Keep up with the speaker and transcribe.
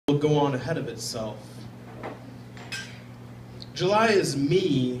go on ahead of itself. July is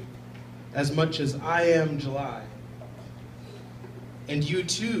me as much as I am July. And you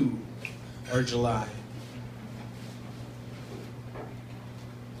too are July.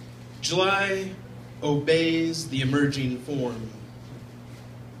 July obeys the emerging form.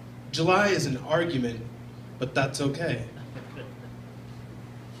 July is an argument, but that's okay.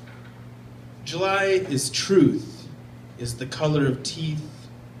 July is truth, is the color of teeth,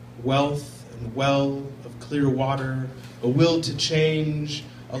 wealth and well of clear water, a will to change,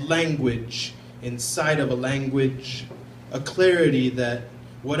 a language inside of a language, a clarity that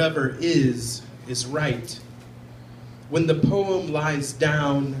whatever is right. When the poem lies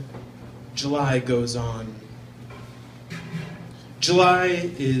down, July goes on.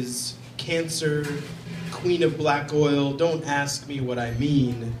 July is Cancer, queen of black oil. Don't ask me what I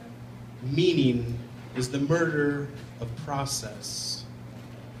mean. Meaning is the murder of process.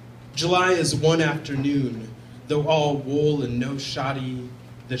 July is one afternoon, though all wool and no shoddy,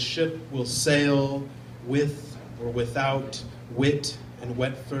 the ship will sail with or without wit and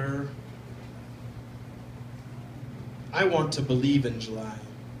wet fur. I want to believe in July.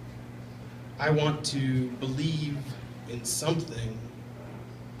 I want to believe in something.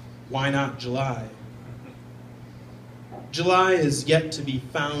 Why not July? July is yet to be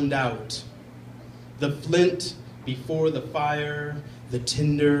found out. The flint before the fire, the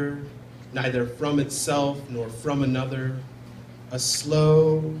tinder, neither from itself nor from another, a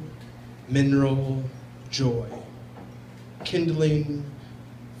slow mineral joy, kindling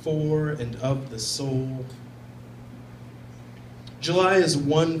for and of the soul. July is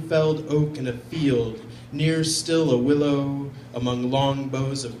one felled oak in a field, near still a willow among long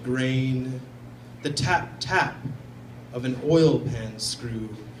bows of grain, the tap-tap of an oil pan screw,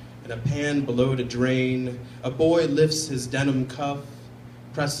 and a pan below to drain. A boy lifts his denim cuff,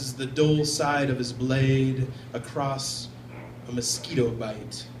 presses the dull side of his blade across a mosquito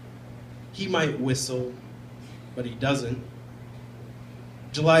bite. He might whistle, but he doesn't.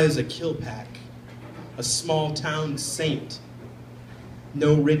 July is a kill pack, a small town saint.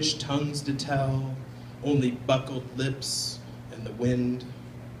 No rich tongues to tell, only buckled lips and the wind.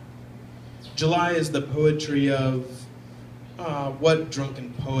 July is the poetry of, what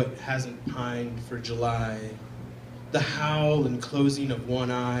drunken poet hasn't pined for July? The howl and closing of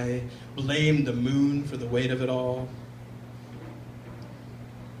one eye, blame the moon for the weight of it all.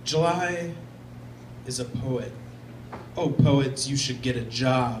 July is a poet. Oh, poets, you should get a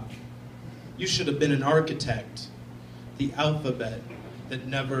job. You should have been an architect, the alphabet that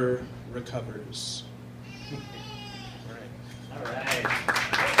never recovers. All right. All right.